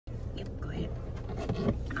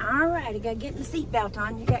All right, I gotta get the seatbelt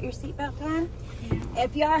on. You got your seatbelt on? Yeah.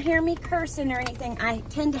 If y'all hear me cursing or anything, I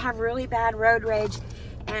tend to have really bad road rage,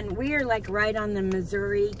 and we are like right on the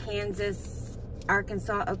Missouri, Kansas,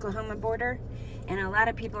 Arkansas, Oklahoma border, and a lot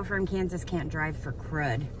of people from Kansas can't drive for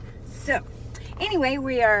crud. So, anyway,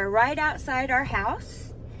 we are right outside our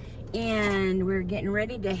house, and we're getting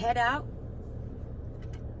ready to head out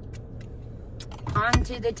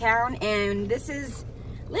onto the town, and this is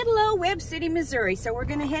little old Webb City, Missouri. So we're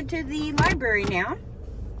gonna head to the library now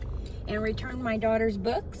and return my daughter's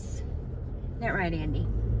books. Isn't that right, Andy?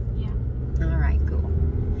 Yeah. All right, cool.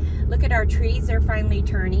 Look at our trees, they're finally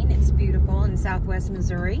turning. It's beautiful in southwest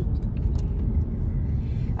Missouri.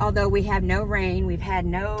 Although we have no rain, we've had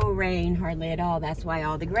no rain hardly at all. That's why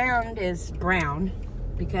all the ground is brown,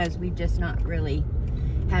 because we've just not really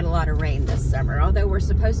had a lot of rain this summer, although we're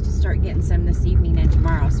supposed to start getting some this evening and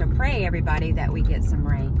tomorrow. So pray, everybody, that we get some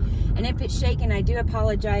rain. And if it's shaking, I do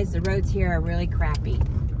apologize. The roads here are really crappy.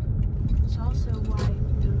 It's also why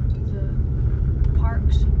the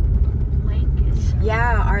park's lake is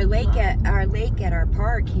yeah, our lake at our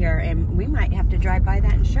park here, and we might have to drive by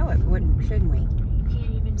that and show it, shouldn't we? You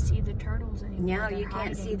can't even see the turtles anymore. No, you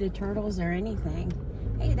can't see the turtles or anything.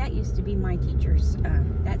 Hey, that used to be my teacher's.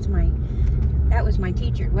 That was my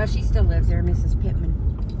teacher. Well, she still lives there, Mrs. Pittman.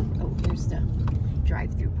 Oh, here's the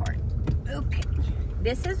drive-through part. Okay.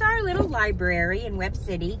 This is our little library in Webb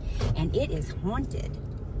City, and it is haunted,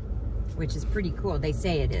 which is pretty cool. They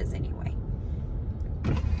say it is anyway.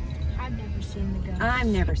 I've never seen the ghost. I've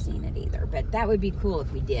never seen it either, but that would be cool if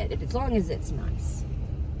we did, as long as it's nice.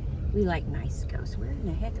 We like nice ghosts. Where in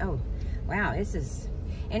the heck? Oh, wow, this is...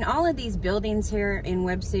 And all of these buildings here in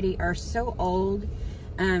Webb City are so old.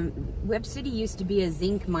 Webb City used to be a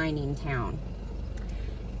zinc mining town.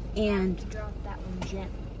 And drop that one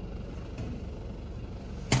gently.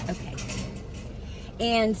 Okay.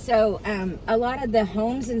 And so a lot of the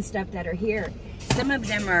homes and stuff that are here, some of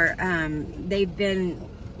them are they've been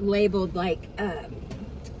labeled like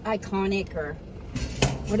iconic, or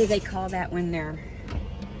what do they call that when they're,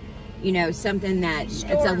 you know, something that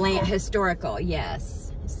historical. It's a land historical, yes.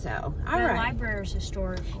 So, all right. Our library is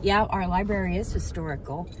historical. Yeah, our library is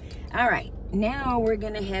historical. All right, now we're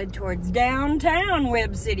gonna head towards downtown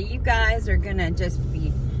Webb City. You guys are gonna just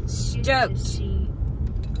be stoked. To see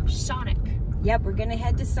Sonic. Yep, we're gonna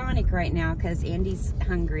head to Sonic right now because Andy's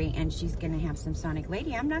hungry and she's gonna have some Sonic.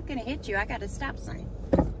 Lady, I'm not gonna hit you. I got a stop sign.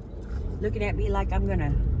 Looking at me like I'm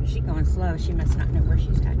gonna, she's going slow. She must not know where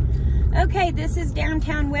she's at. Okay, this is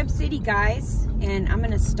downtown Webb City, guys. And I'm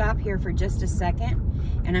gonna stop here for just a second.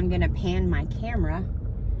 And I'm gonna pan my camera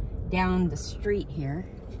down the street here.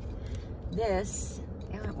 This,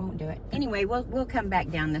 yeah, it won't do it. Anyway, we'll come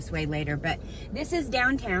back down this way later, but this is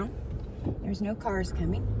downtown. There's no cars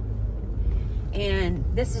coming. And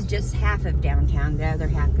this is just half of downtown. The other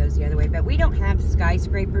half goes the other way, but we don't have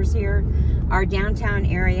skyscrapers here. Our downtown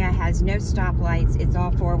area has no stoplights. It's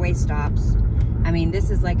all four-way stops. I mean,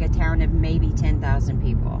 this is like a town of maybe 10,000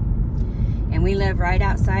 people. And we live right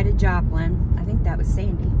outside of Joplin. I think that was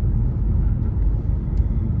Sandy.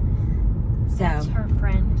 So that's her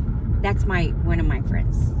friend. That's one of my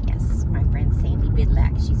friends. Yes, my friend Sandy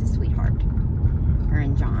Bidlack. She's a sweetheart. Her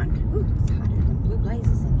and John. Ooh, it's hotter than blue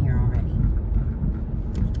blazes in here already.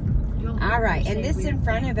 All right, and this in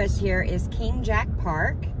front of us here is King Jack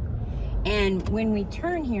Park. And when we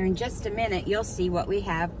turn here in just a minute, you'll see what we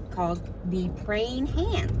have called the Praying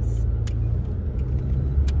Hands.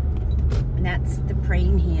 And that's the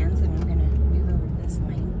Praying Hands, and I'm gonna move over this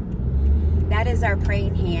lane. That is our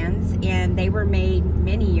Praying Hands, and they were made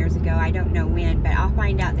many years ago. I don't know when, but I'll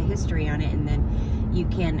find out the history on it, and then you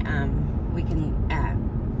can, we can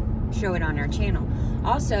show it on our channel.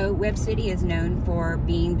 Also, Webb City is known for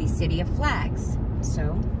being the city of flags.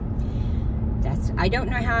 So I don't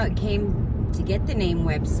know how it came to get the name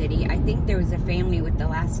Webb City. I think there was a family with the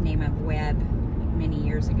last name of Webb many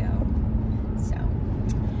years ago. So,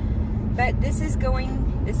 but this is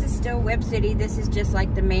still Webb City. This is just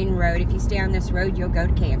like the main road. If you stay on this road, you'll go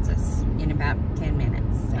to Kansas in about 10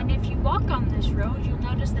 minutes. So. And if you walk on this road, you'll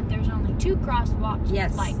notice that there's only 2 crosswalks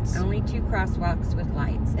with lights. Yes, only 2 crosswalks with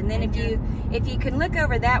lights. And then if you can look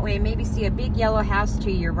over that way and maybe see a big yellow house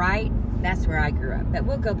to your right, that's where I grew up. But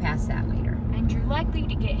we'll go past that later. And you're likely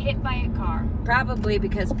to get hit by a car. Probably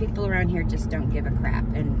because people around here just don't give a crap.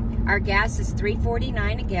 And our gas is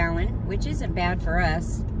 $3.49 a gallon, which isn't bad for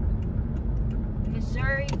us.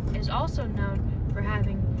 Missouri is also known for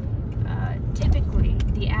having typically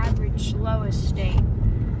the average lowest state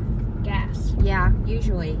gas. Yeah,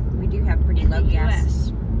 usually we do have pretty low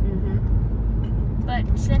gas. But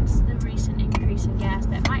since the recent increase in gas,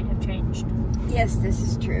 that might have changed. Yes, this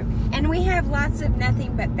is true. And we have lots of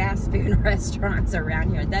nothing but fast food restaurants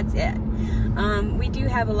around here. That's it. We do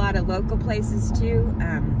have a lot of local places too.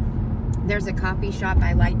 There's a coffee shop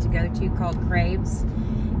I like to go to called Craves,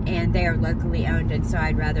 and they are locally owned, and so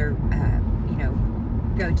I'd rather, you know,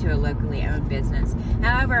 go to a locally owned business.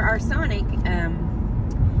 However, our Sonic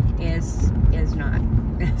is not.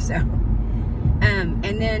 So,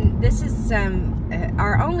 and then this is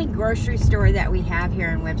our only grocery store that we have here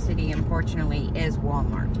in Webb City, unfortunately, is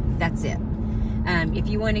Walmart. That's it. If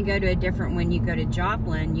you want to go to a different one, you go to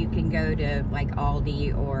Joplin, you can go to like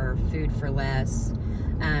Aldi or Food for Less.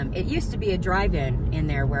 It used to be a drive-in in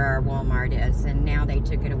there where our Walmart is, and now they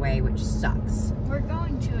took it away, which sucks. We're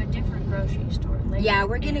going to a different grocery store later. Yeah,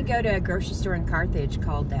 we're going to go to a grocery store in Carthage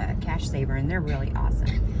called Cash Saver, and they're really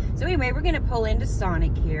awesome. So anyway, we're going to pull into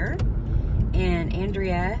Sonic here, and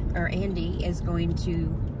Andy is going to,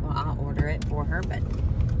 well, I'll order it for her, but,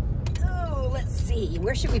 oh, let's see.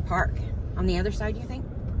 Where should we park? On the other side, you think?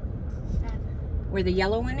 7. Where the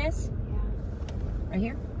yellow one is? Yeah. Right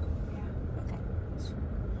here? Yeah. Okay.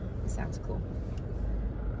 Sounds cool.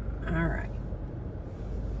 All right.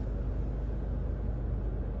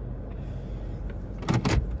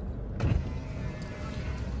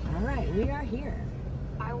 All right, we are here.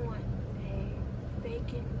 I want a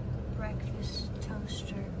bacon breakfast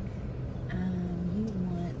toaster. You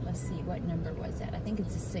want, let's see, what number was that? I think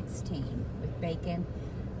it's a 16 with bacon.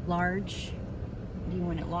 Large. Do you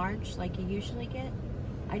want it large like you usually get?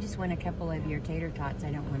 I just want a couple of your tater tots.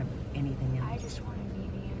 I don't want anything else. I just want a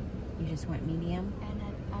medium. You just want medium? And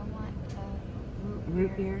then I want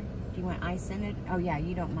Root beer? Do you want ice in it? Oh yeah,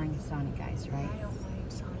 you don't mind Sonic ice, right? I don't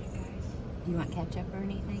mind Sonic ice. Do you want ketchup or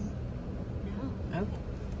anything? No. Okay.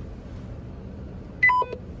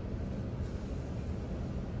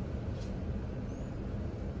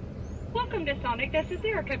 Welcome to Sonic. This is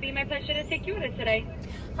Erica. It'd be my pleasure to take you with us today.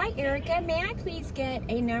 Hi Erica, may I please get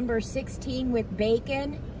a number 16 with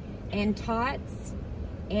bacon and tots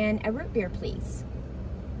and a root beer, please?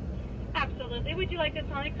 Absolutely. Would you like the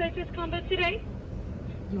Sonic Citrus combo today?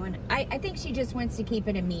 You want? I think she just wants to keep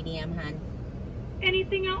it a medium, hon.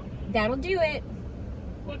 Anything else? That'll do it.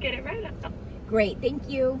 We'll get it right up. Great, thank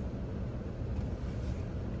you.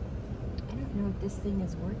 I don't know if this thing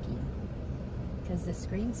is working because the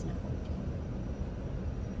screen's not working.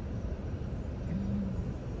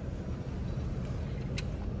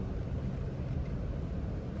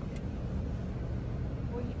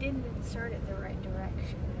 Well, you didn't insert it the right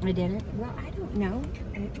direction. I didn't? Well, I don't know.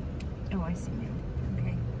 Oh, I see now.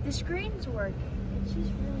 Okay. The screen's working. It's just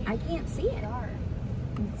really I can't see it. dark.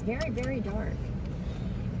 It's very, very dark.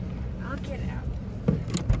 I'll get out.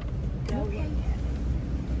 Okay.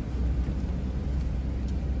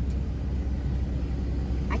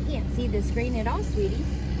 I can't see the screen at all, sweetie.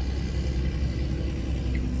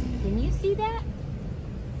 Can you see that?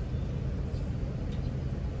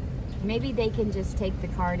 Maybe they can just take the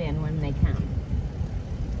card in when they come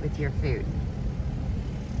with your food.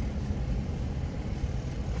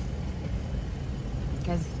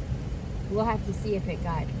 Because we'll have to see if it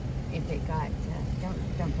got,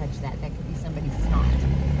 don't touch that. That could be somebody's snot.